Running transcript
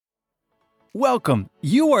Welcome.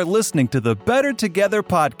 You are listening to the Better Together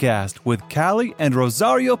podcast with Callie and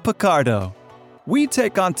Rosario Picardo. We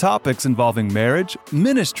take on topics involving marriage,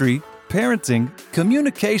 ministry, parenting,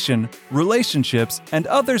 communication, relationships, and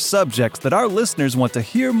other subjects that our listeners want to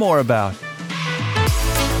hear more about.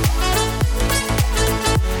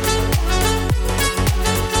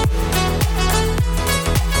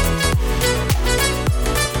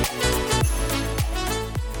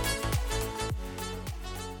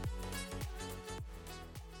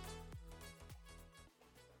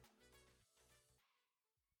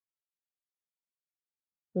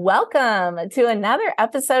 Welcome to another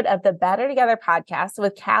episode of the Better Together podcast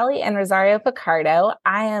with Callie and Rosario Picardo.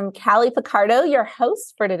 I am Callie Picardo, your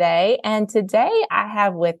host for today. And today I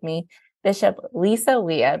have with me Bishop Lisa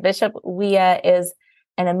Weah. Bishop Weah is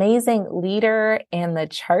an amazing leader in the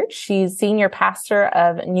church. She's senior pastor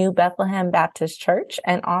of New Bethlehem Baptist Church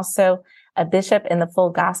and also a bishop in the Full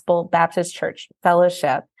Gospel Baptist Church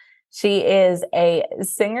Fellowship. She is a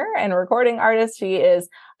singer and recording artist. She is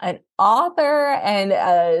an author and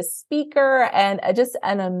a speaker and just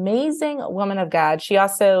an amazing woman of God. She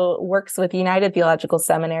also works with United Theological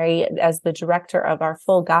Seminary as the director of our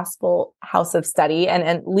Full Gospel House of Study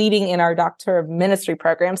and leading in our Doctor of Ministry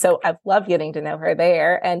program. So I've loved getting to know her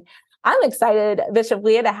there. And I'm excited, Bishop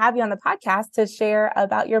Weah, to have you on the podcast to share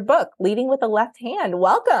about your book, Leading with the Left Hand.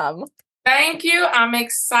 Welcome. Thank you. I'm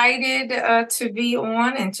excited to be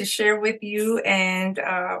on and to share with you and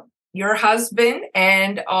your husband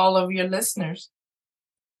and all of your listeners.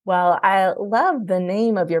 Well, I love the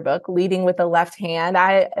name of your book, Leading with the Left Hand.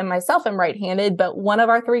 I myself am right-handed, but one of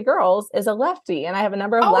our three girls is a lefty, and I have a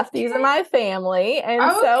number of lefties in my family. And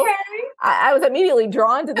so I was immediately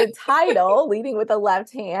drawn to the title, Leading with the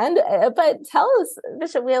Left Hand. But tell us,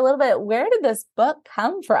 Bishop Weah, a little bit, where did this book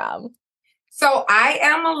come from? So I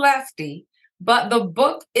am a lefty, but the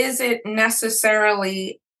book isn't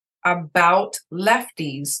necessarily about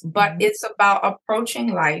lefties, but it's about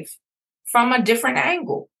approaching life from a different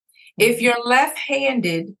angle. If you're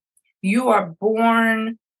left-handed, you are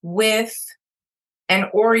born with an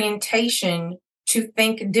orientation to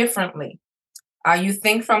think differently. You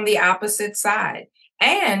think from the opposite side.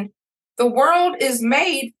 And the world is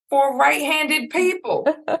made for right-handed people.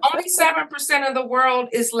 Only 7% of the world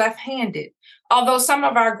is left-handed. Although some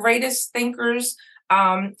of our greatest thinkers,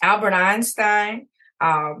 Albert Einstein,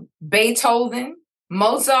 Beethoven,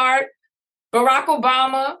 Mozart, Barack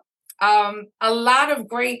Obama, a lot of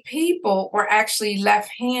great people were actually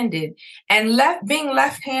left-handed. And being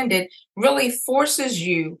left-handed really forces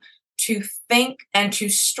you to think and to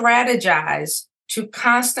strategize, to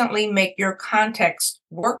constantly make your context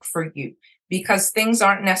work for you, because things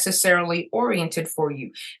aren't necessarily oriented for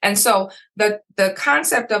you. And so the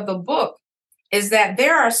concept of the book is that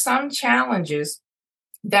there are some challenges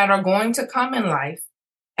that are going to come in life,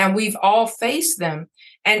 and we've all faced them.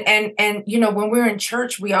 And you know, when we're in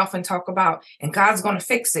church, we often talk about, and God's going to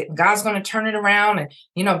fix it, and God's going to turn it around, and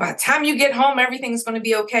you know, by the time you get home, everything's going to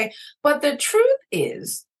be okay. But the truth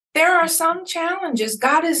is, there are some challenges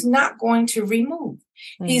God is not going to remove.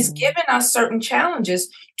 He's given us certain challenges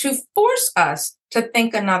to force us to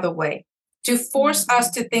think another way, to force us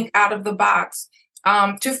to think out of the box,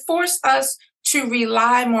 to force us to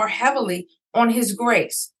rely more heavily on his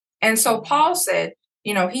grace. And so Paul said,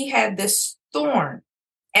 you know, he had this thorn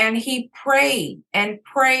and he prayed and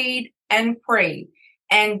prayed and prayed.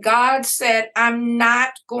 And God said, I'm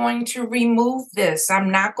not going to remove this.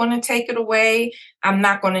 I'm not going to take it away. I'm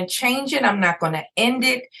not going to change it. I'm not going to end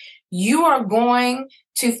it. You are going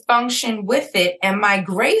to function with it, and my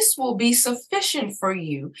grace will be sufficient for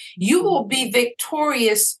you. You will be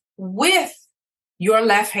victorious with your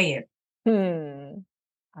left hand.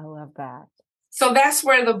 I love that. So that's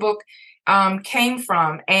where the book came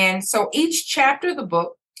from. And so each chapter of the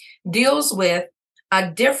book deals with a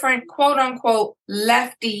different quote unquote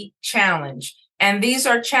lefty challenge. And these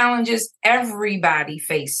are challenges everybody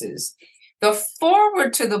faces. The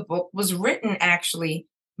foreword to the book was written actually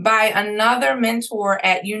by another mentor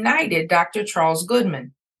at United, Dr. Charles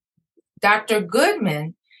Goodman. Dr.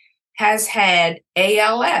 Goodman has had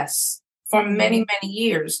ALS for many, many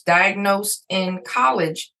years, diagnosed in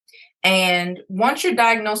college. And once you're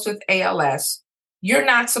diagnosed with ALS, you're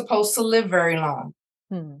not supposed to live very long.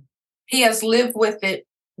 He has lived with it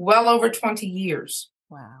well over 20 years.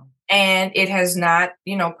 Wow. And it has not,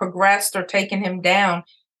 you know, progressed or taken him down.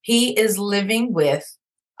 He is living with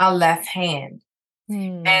a left hand.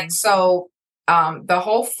 And so the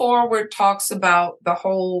whole foreword talks about the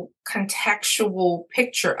whole contextual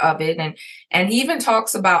picture of it. And he even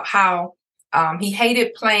talks about how he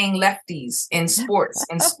hated playing lefties in sports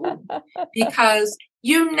in school because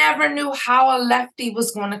you never knew how a lefty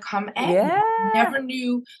was going to come at you. You never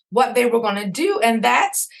knew what they were going to do. And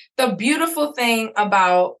that's the beautiful thing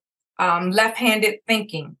about left-handed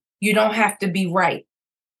thinking. You don't have to be right.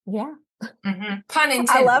 Yeah. Mm-hmm. Pun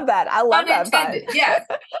intended. I love that. I love that pun. Yes.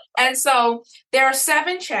 And so there are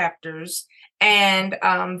 7 chapters. And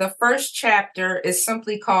the first chapter is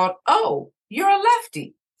simply called, "Oh, you're a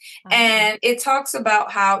lefty." And it talks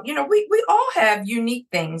about how, we all have unique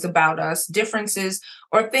things about us, differences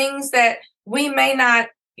or things that we may not,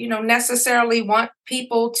 necessarily want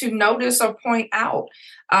people to notice or point out.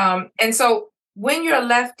 And so when you're a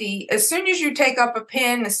lefty, as soon as you take up a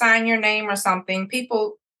pen to sign your name or something,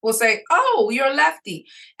 people will say, "Oh, you're a lefty."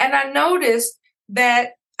 And I noticed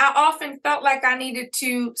that I often felt like I needed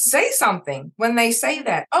to say something when they say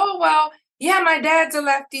that. "Oh, well, yeah, my dad's a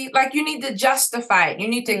lefty." Like, you need to justify it. You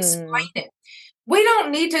need to explain it. We don't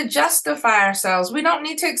need to justify ourselves. We don't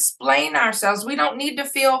need to explain ourselves. We don't need to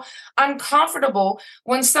feel uncomfortable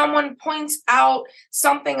when someone points out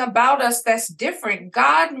something about us that's different.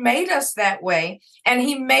 God made us that way, and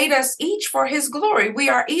he made us each for his glory. We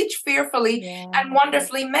are each fearfully and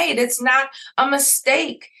wonderfully made. It's not a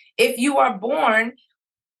mistake if you are born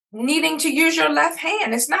needing to use your left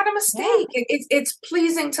hand. It's not a mistake. It's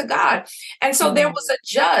pleasing to God. And so there was a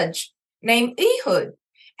judge named Ehud.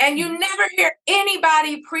 And you never hear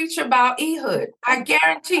anybody preach about Ehud. I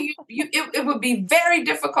guarantee it would be very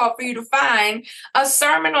difficult for you to find a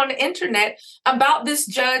sermon on the internet about this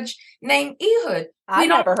judge named Ehud. I've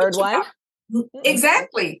never heard one.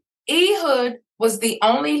 Exactly. Ehud was the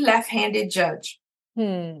only left-handed judge.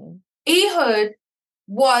 Ehud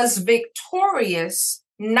was victorious,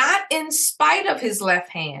 not in spite of his left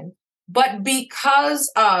hand, but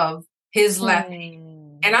because of his left hand.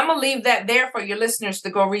 And I'm going to leave that there for your listeners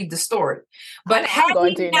to go read the story. But had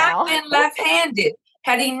he not been left-handed,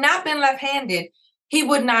 he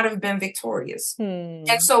would not have been victorious.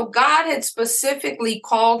 And so God had specifically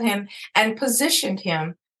called him and positioned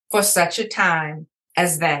him for such a time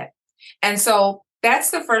as that. And so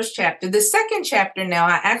that's the first chapter. The second chapter now,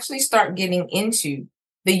 I actually start getting into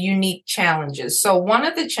the unique challenges. So one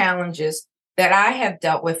of the challenges that I have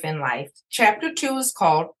dealt with in life, chapter 2 is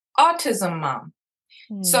called Autism Mom.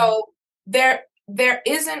 So there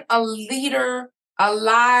isn't a leader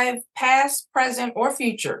alive, past, present, or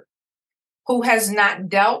future, who has not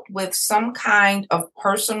dealt with some kind of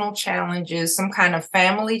personal challenges, some kind of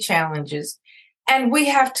family challenges, and we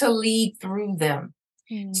have to lead through them.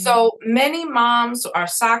 So many moms are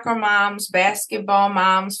soccer moms, basketball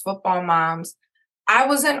moms, football moms. I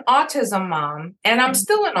was an autism mom, and I'm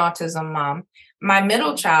still an autism mom. My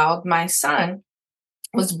middle child, my son,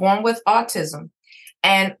 was born with autism.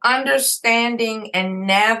 And understanding and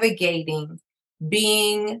navigating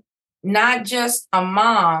being not just a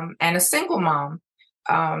mom and a single mom,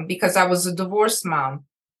 because I was a divorced mom,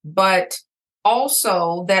 but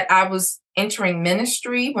also that I was entering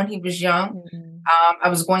ministry when he was young. I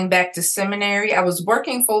was going back to seminary. I was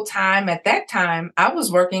working full time. At that time, I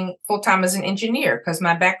was working full time as an engineer because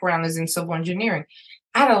my background is in civil engineering.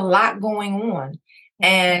 I had a lot going on.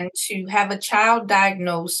 And to have a child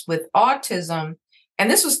diagnosed with autism, and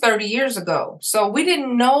this was 30 years ago. So we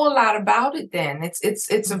didn't know a lot about it then.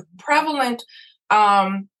 It's a prevalent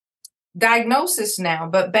diagnosis now.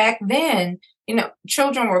 But back then,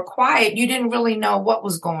 children were quiet. You didn't really know what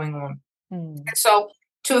was going on. And so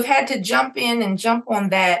to have had to jump in and jump on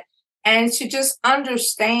that and to just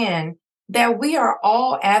understand that we are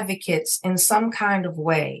all advocates in some kind of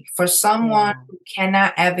way for someone who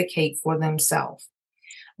cannot advocate for themselves.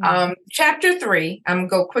 Chapter 3, I'm going to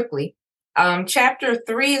go quickly. Chapter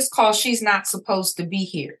 3 is called She's Not Supposed to Be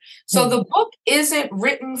Here. So the book isn't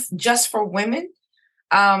written just for women,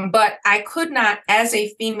 but I could not, as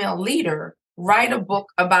a female leader, write a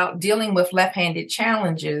book about dealing with left-handed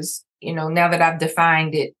challenges, now that I've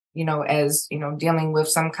defined it, as, dealing with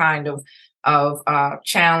some kind of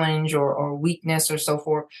challenge or weakness or so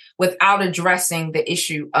forth, without addressing the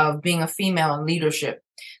issue of being a female in leadership.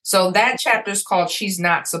 So that chapter is called She's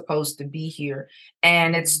Not Supposed to Be Here.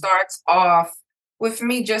 And it starts off with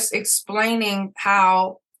me just explaining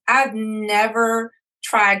how I've never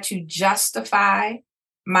tried to justify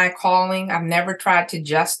my calling. I've never tried to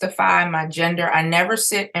justify my gender. I never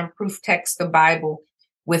sit and proof text the Bible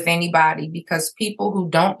with anybody, because people who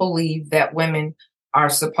don't believe that women are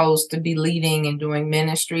supposed to be leading and doing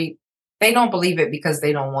ministry, they don't believe it because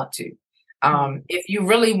they don't want to. If you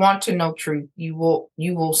really want to know truth, you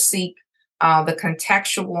will seek the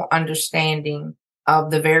contextual understanding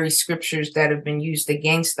of the very scriptures that have been used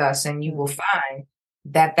against us, and you will find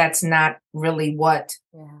that that's not really what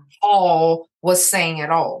Paul was saying at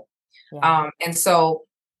all. And so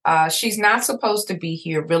she's not supposed to be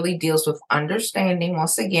here, really deals with understanding,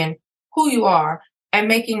 once again, who you are and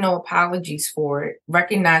making no apologies for it,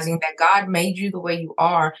 recognizing that God made you the way you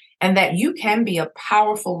are and that you can be a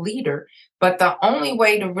powerful leader. But the only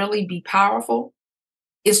way to really be powerful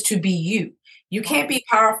is to be you. You can't be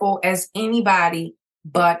powerful as anybody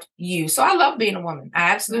but you. So I love being a woman.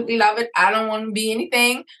 I absolutely love it. I don't want to be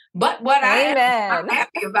anything but what I am. I'm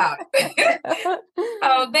happy about it.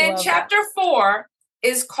 Then chapter 4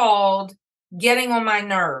 is called Getting on My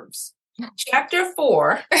Nerves. Chapter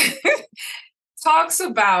 4 talks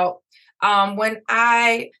about when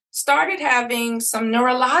I started having some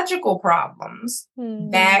neurological problems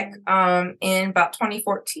back in about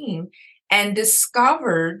 2014 and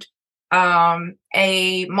discovered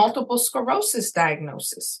a multiple sclerosis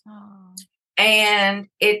diagnosis. And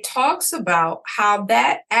it talks about how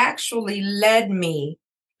that actually led me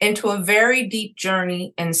into a very deep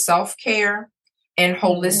journey in self-care and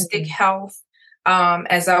holistic health.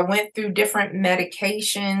 As I went through different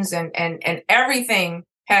medications and everything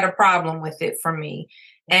had a problem with it for me.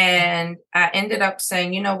 And I ended up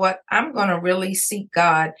saying, you know what, I'm going to really seek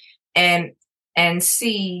God and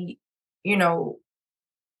see, you know,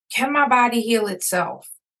 can my body heal itself?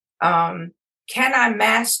 Can I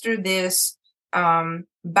master this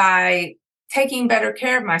by taking better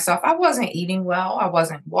care of myself? I wasn't eating well. I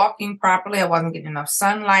wasn't walking properly. I wasn't getting enough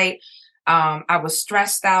sunlight. I was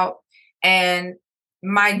stressed out. And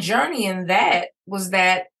my journey in that was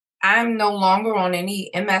that I'm no longer on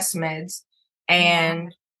any MS meds.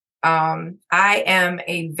 And I am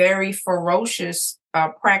a very ferocious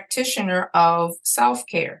practitioner of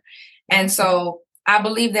self-care. And so I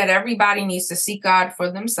believe that everybody needs to seek God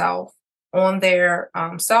for themselves on their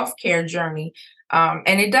self-care journey.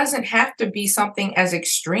 And it doesn't have to be something as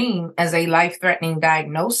extreme as a life-threatening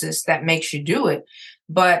diagnosis that makes you do it.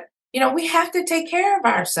 But, you know, we have to take care of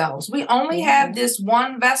ourselves. We only have this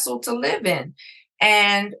one vessel to live in.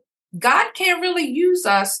 And God can't really use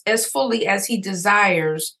us as fully as he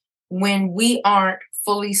desires when we aren't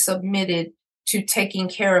fully submitted to taking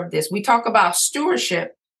care of this. We talk about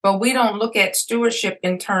stewardship, but we don't look at stewardship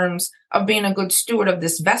in terms of being a good steward of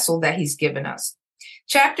this vessel that he's given us.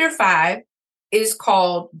 Chapter 5 is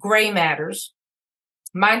called Gray Matters.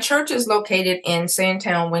 My church is located in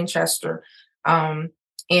Sandtown, Winchester,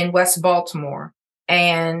 in West Baltimore.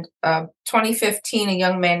 And 2015, a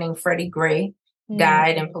young man named Freddie Gray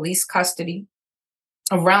died in police custody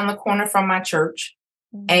around the corner from my church.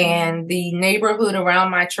 And the neighborhood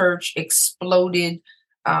around my church exploded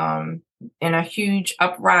in a huge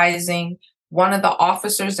uprising. One of the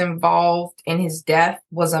officers involved in his death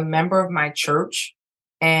was a member of my church,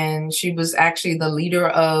 and she was actually the leader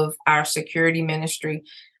of our security ministry.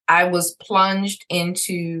 I was plunged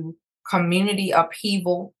into community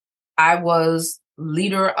upheaval. I was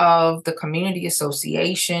leader of the community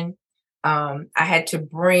association. I had to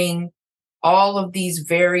bring all of these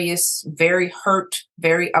various, very hurt,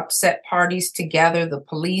 very upset parties together, the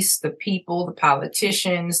police, the people, the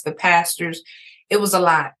politicians, the pastors. It was a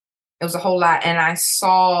lot. It was a whole lot. And I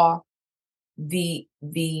saw the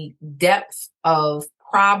depth of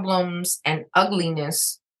problems and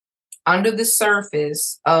ugliness under the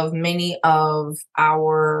surface of many of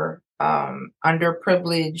our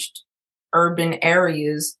underprivileged urban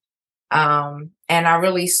areas. And I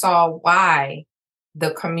really saw why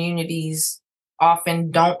the communities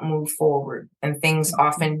often don't move forward and things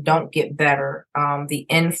often don't get better. The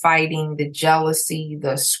infighting, the jealousy,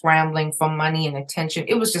 the scrambling for money and attention.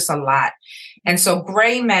 It was just a lot. And so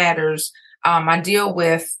Gray Matters, I deal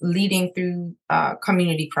with leading through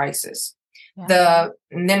community crisis. And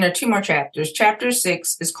then there are 2 more chapters. Chapter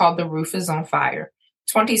 6 is called The Roof is on Fire.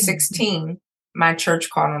 2016, my church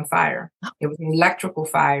caught on fire. It was an electrical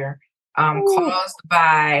fire caused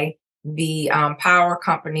by the power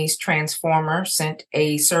company's transformer sent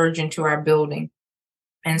a surge into our building.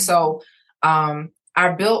 And so our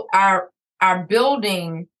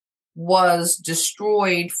building was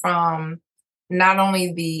destroyed from not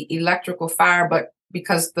only the electrical fire, but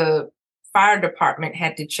because the fire department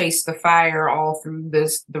had to chase the fire all through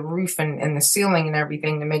the roof and the ceiling and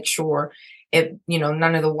everything to make sure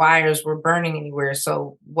none of the wires were burning anywhere.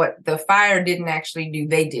 So what the fire didn't actually do,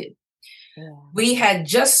 they did. We had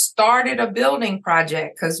just started a building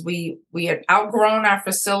project because we had outgrown our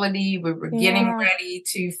facility. We were getting ready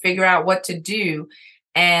to figure out what to do.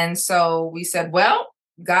 And so we said, well,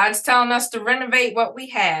 God's telling us to renovate what we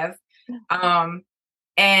have. But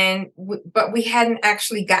we hadn't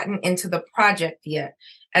actually gotten into the project yet.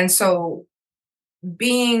 And so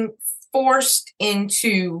being forced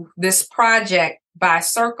into this project by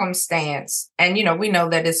circumstance, and, we know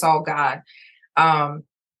that it's all God.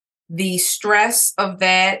 The stress of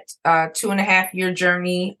that 2.5-year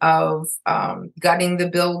journey of gutting the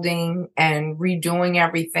building and redoing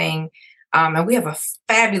everything. And we have a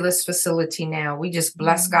fabulous facility now. We just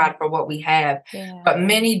bless God for what we have. Yeah. But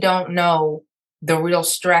many don't know the real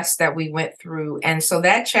stress that we went through. And so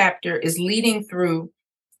that chapter is leading through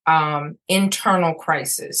internal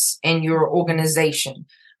crisis in your organization.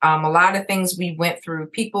 A lot of things we went through,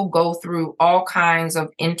 people go through all kinds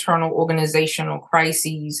of internal organizational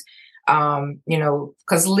crises,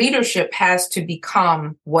 because leadership has to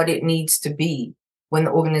become what it needs to be when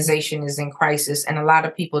the organization is in crisis. And a lot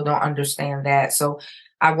of people don't understand that. So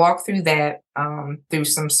I walk through that through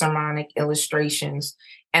some sermonic illustrations.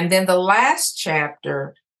 And then the last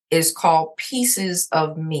chapter is called Pieces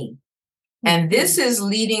of Me. And this is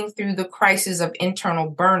leading through the crisis of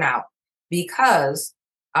internal burnout, because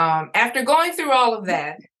after going through all of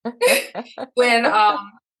that, when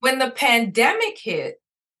the pandemic hit,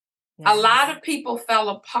 a lot of people fell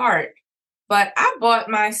apart. But I bought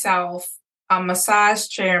myself a massage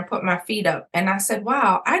chair and put my feet up. And I said,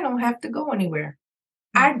 wow, I don't have to go anywhere.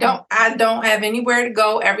 I don't have anywhere to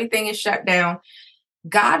go. Everything is shut down.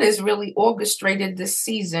 God has really orchestrated this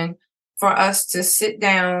season for us to sit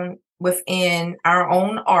down within our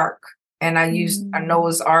own ark. And I used a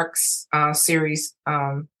Noah's Arks series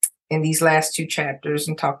in these last 2 chapters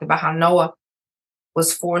and talked about how Noah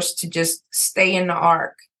was forced to just stay in the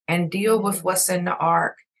ark and deal with what's in the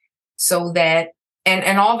ark, so that,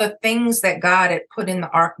 and all the things that God had put in the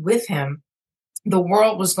ark with him, the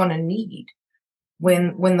world was going to need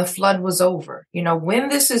when the flood was over. When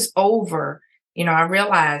this is over, I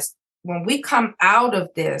realized when we come out of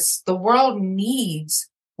this, the world needs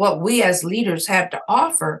what we as leaders have to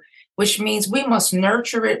offer, which means we must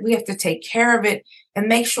nurture it. We have to take care of it and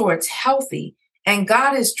make sure it's healthy. And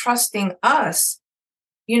God is trusting us,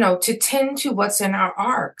 to tend to what's in our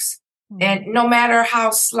arks. And no matter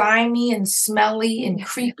how slimy and smelly and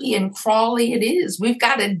creepy and crawly it is, we've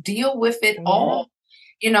got to deal with it all,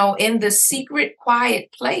 in the secret,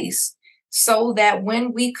 quiet place, so that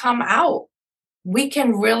when we come out, we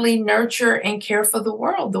can really nurture and care for the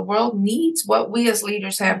world. The world needs what we as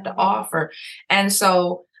leaders have to offer. And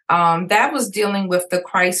so that was dealing with the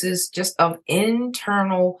crisis just of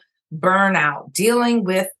internal burnout, dealing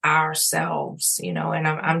with ourselves, and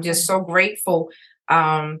I'm just so grateful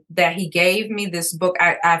that he gave me this book.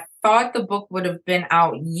 I thought the book would have been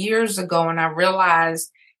out years ago, and I realized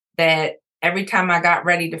that every time I got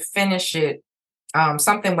ready to finish it,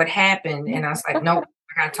 something would happen, and I was like, nope,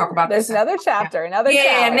 I got to talk about this. There's another chapter, another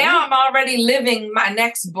challenge. Now I'm already living my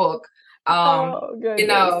next book.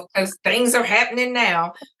 Because things are happening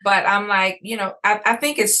now. But I'm like, I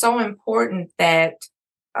think it's so important that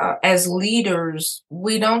as leaders,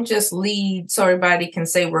 we don't just lead so everybody can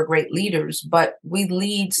say we're great leaders, but we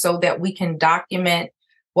lead so that we can document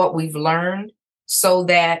what we've learned, so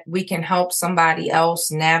that we can help somebody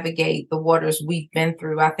else navigate the waters we've been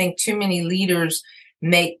through. I think too many leaders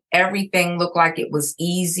make everything look like it was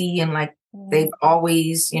easy and like they've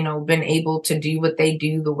always, been able to do what they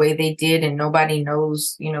do the way they did, and nobody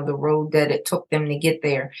knows, the road that it took them to get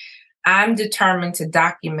there. I'm determined to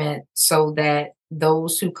document so that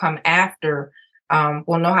those who come after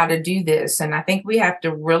will know how to do this. And I think we have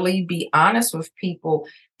to really be honest with people.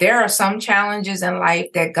 There are some challenges in life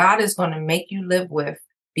that God is going to make you live with,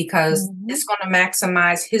 because it's going to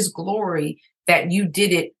maximize his glory that you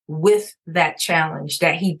did it with that challenge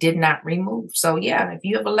that he did not remove. So yeah, if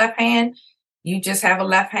you have a left hand, you just have a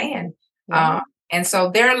left hand. And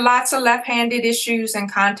so there are lots of left-handed issues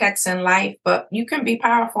and contexts in life, but you can be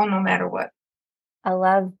powerful no matter what. I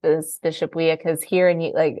love this, Bishop Weah, because hearing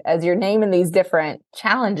you, like, as you're naming these different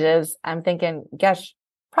challenges, I'm thinking, gosh,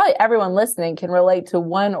 probably everyone listening can relate to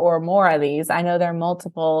one or more of these. I know there are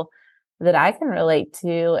multiple that I can relate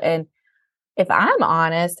to. And if I'm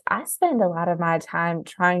honest, I spend a lot of my time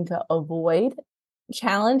trying to avoid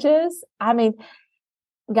challenges. I mean,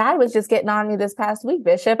 God was just getting on me this past week,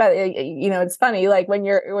 Bishop. It's funny, like when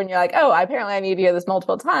you're like, oh, apparently I need to hear this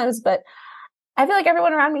multiple times, but I feel like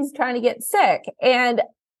everyone around me is trying to get sick. And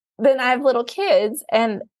then I have little kids,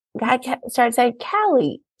 and God started saying,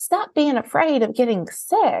 Callie, stop being afraid of getting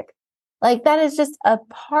sick. Like, that is just a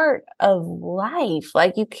part of life.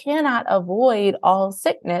 Like, you cannot avoid all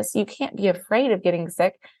sickness. You can't be afraid of getting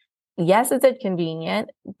sick. Yes, it's inconvenient,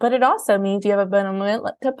 but it also means you have a moment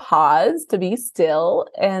to pause, to be still,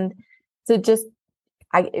 and to just,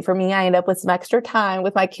 for me, I end up with some extra time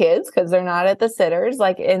with my kids because they're not at the sitters.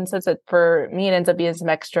 And so for me, it ends up being some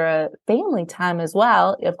extra family time as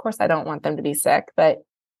well. Of course, I don't want them to be sick, but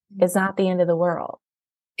is not the end of the world.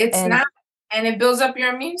 It's not. And it builds up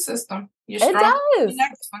your immune system. You're It strong. does.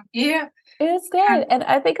 Yeah. It's good. And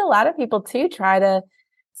I think a lot of people too try to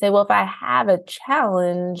say, well, if I have a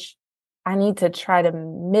challenge, I need to try to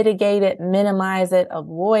mitigate it, minimize it,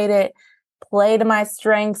 avoid it, play to my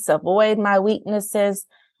strengths, avoid my weaknesses.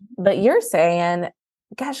 But you're saying,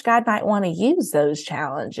 gosh, God might want to use those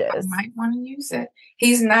challenges. I might want to use it.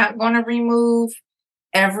 He's not going to remove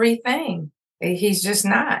everything. He's just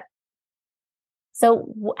not.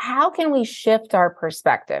 So how can we shift our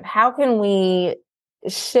perspective? How can we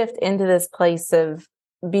shift into this place of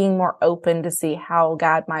being more open to see how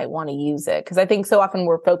God might want to use it? Because I think so often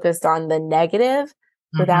we're focused on the negative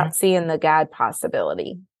without seeing the God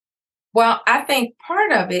possibility. Well, I think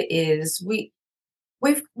part of it is we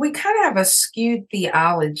kind of have a skewed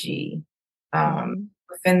theology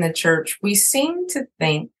within the church. We seem to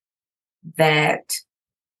think that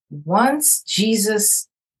once Jesus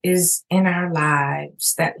is in our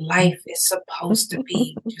lives, that life is supposed to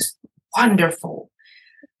be just wonderful.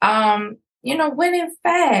 When in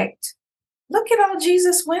fact, look at all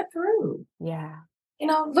Jesus went through. Yeah.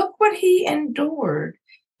 Look what he endured.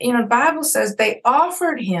 The Bible says they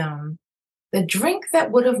offered him the drink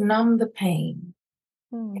that would have numbed the pain.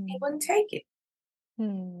 And he wouldn't take it.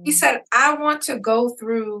 He said, I want to go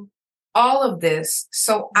through all of this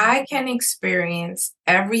so I can experience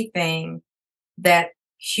everything that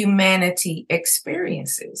humanity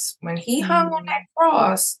experiences. When he hung on that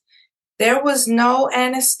cross, there was no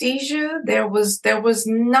anesthesia. There was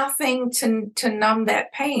nothing to numb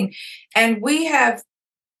that pain. And we have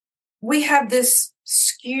this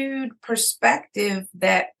skewed perspective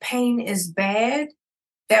that pain is bad,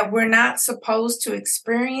 that we're not supposed to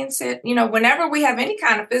experience it. Whenever we have any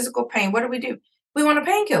kind of physical pain, what do? We want a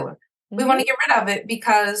painkiller. We want to get rid of it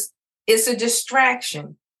because it's a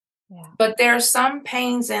distraction. Yeah. But there are some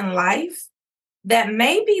pains in life that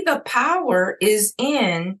maybe the power is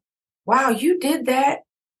in, wow, you did that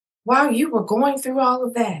while you were going through all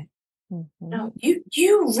of that.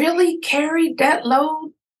 You really carried that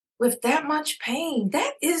load with that much pain.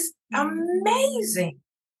 That is amazing.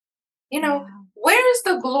 Where's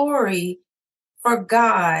the glory for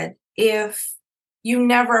God if you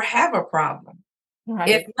never have a problem? Right.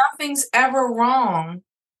 If nothing's ever wrong,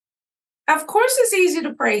 of course it's easy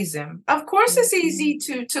to praise him. Of course it's easy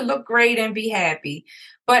to look great and be happy.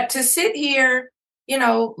 But to sit here,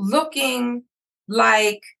 looking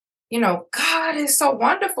like, God is so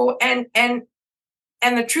wonderful. And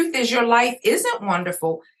the truth is your life isn't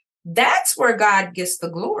wonderful. That's where God gets the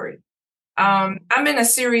glory. I'm in a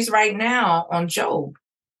series right now on Job.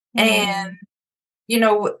 And,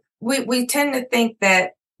 we tend to think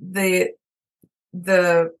that the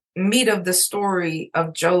meat of the story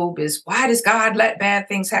of Job is, why does God let bad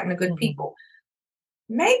things happen to good people?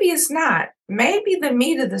 Maybe it's not. Maybe the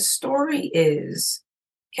meat of the story is,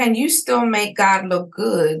 can you still make God look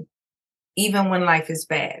good even when life is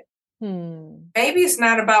bad? Maybe it's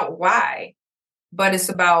not about why, but it's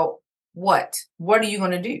about what. What are you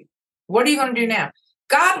going to do? What are you going to do now?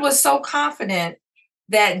 God was so confident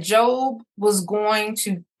that Job was going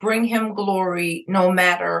to bring him glory no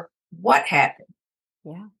matter what happened.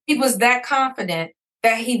 Yeah. He was that confident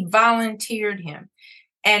that he volunteered him.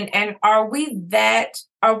 And are we that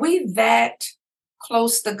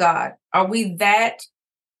close to God? Are we that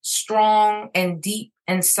strong and deep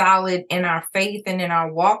and solid in our faith and in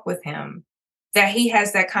our walk with him that he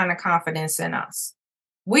has that kind of confidence in us?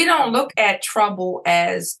 We don't look at trouble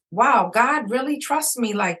as, wow, God really trusts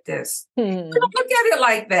me like this. We don't look at it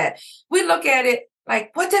like that. We look at it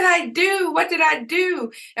like, what did I do? What did I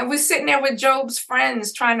do? And we're sitting there with Job's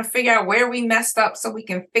friends trying to figure out where we messed up so we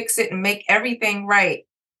can fix it and make everything right.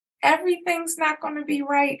 Everything's not going to be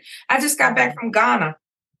right. I just got back from Ghana.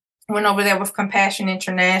 Went over there with Compassion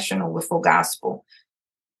International with Full Gospel.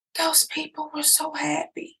 Those people were so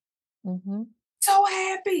happy. So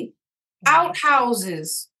happy.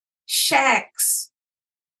 Outhouses, shacks,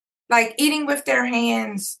 like eating with their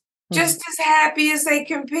hands, just as happy as they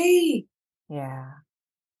can be. Yeah.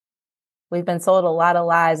 We've been sold a lot of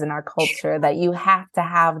lies in our culture that you have to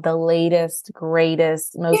have the latest,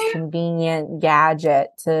 greatest, most convenient gadget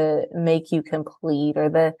to make you complete, or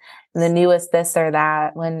the newest this or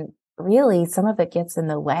that, when really some of it gets in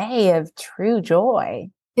the way of true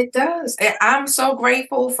joy. It does. I'm so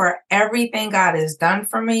grateful for everything God has done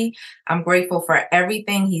for me. I'm grateful for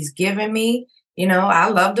everything he's given me. I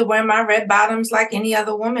love to wear my red bottoms like any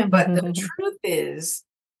other woman, but the truth is,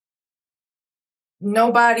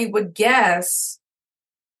 nobody would guess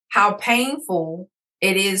how painful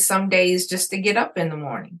it is some days just to get up in the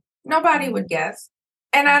morning. Nobody would guess.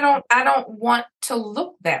 And I don't want to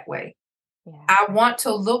look that way. Yeah. I want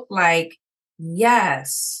to look like,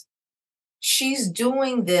 yes, she's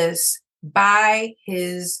doing this by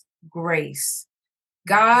his grace.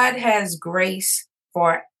 God has grace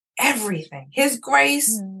for everything. His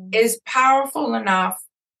grace is powerful enough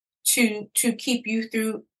to keep you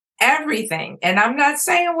through everything. And I'm not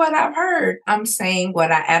saying what I've heard. I'm saying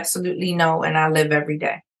what I absolutely know and I live every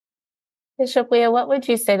day. Bishop Weah, what would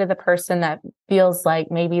you say to the person that feels like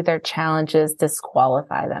maybe their challenges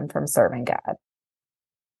disqualify them from serving God?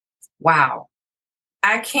 Wow.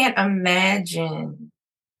 I can't imagine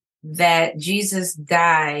that Jesus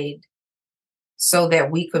died so that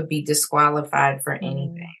we could be disqualified for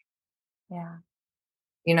anything. Yeah.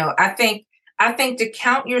 You know, I think to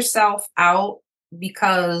count yourself out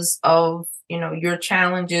because of, your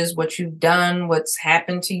challenges, what you've done, what's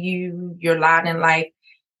happened to you, your lot in life,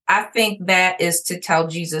 I think that is to tell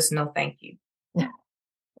Jesus, no, thank you.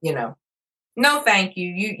 No, thank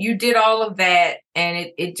you. You did all of that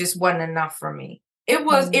and it just wasn't enough for me. It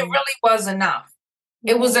really was enough.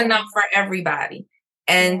 It was enough for everybody.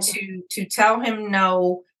 And to tell him,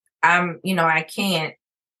 no, I can't.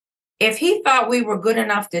 If he thought we were good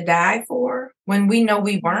enough to die for when we know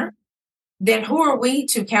we weren't, then who are we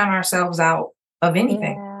to count ourselves out of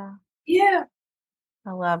anything? Yeah.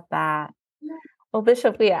 I love that. Well,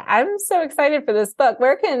 Bishop Weah, I'm so excited for this book.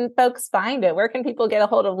 Where can folks find it? Where can people get a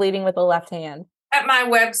hold of Leading with a Left Hand? At my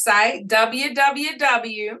website,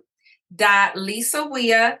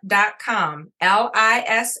 www.lisaweah.com,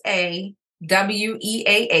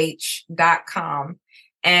 LISAWEAH.com.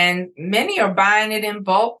 And many are buying it in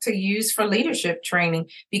bulk to use for leadership training,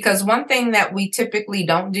 because one thing that we typically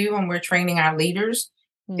don't do when we're training our leaders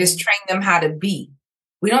is train them how to be.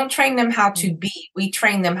 We don't train them how to be. We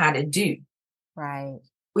train them how to do. Right.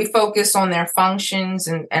 We focus on their functions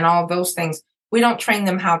and all those things. We don't train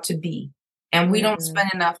them how to be. And we don't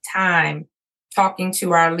spend enough time talking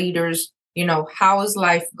to our leaders, how is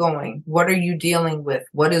life going? What are you dealing with?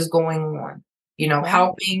 What is going on?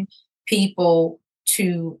 Helping people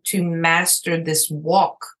to master this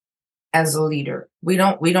walk as a leader. We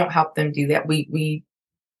don't help them do that.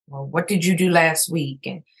 Well, what did you do last week?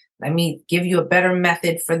 And let me give you a better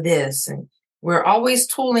method for this. And we're always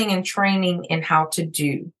tooling and training in how to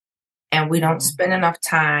do. And we don't spend enough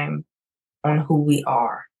time on who we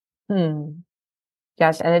are.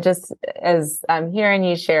 Gosh, and it just, as I'm hearing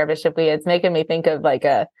you share, Bishop Weah, it's making me think of like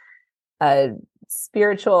a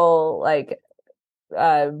spiritual,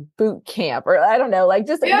 boot camp, or I don't know,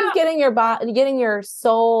 just getting your body, getting your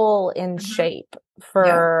soul in shape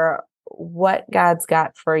for what God's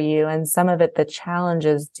got for you. And some of it, the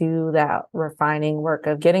challenges do that refining work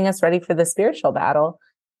of getting us ready for the spiritual battle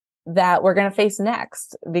that we're going to face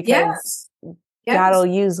next, because God will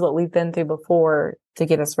use what we've been through before to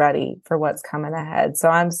get us ready for what's coming ahead. So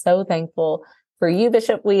I'm so thankful for you,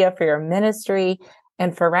 Bishop Weah, for your ministry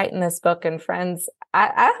and for writing this book. And friends,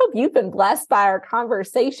 I hope you've been blessed by our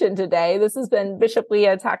conversation today. This has been Bishop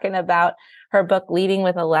Weah talking about her book, Leading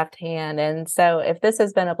with a Left Hand. And so if this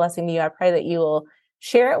has been a blessing to you, I pray that you will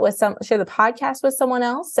share the podcast with someone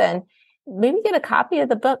else, and maybe get a copy of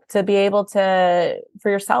the book to be able to, for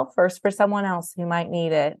yourself first, for someone else who might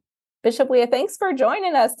need it. Bishop Weah, thanks for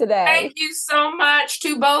joining us today. Thank you so much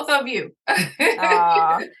to both of you.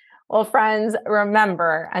 Well, friends,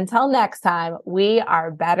 remember, until next time, we are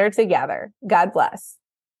better together. God bless.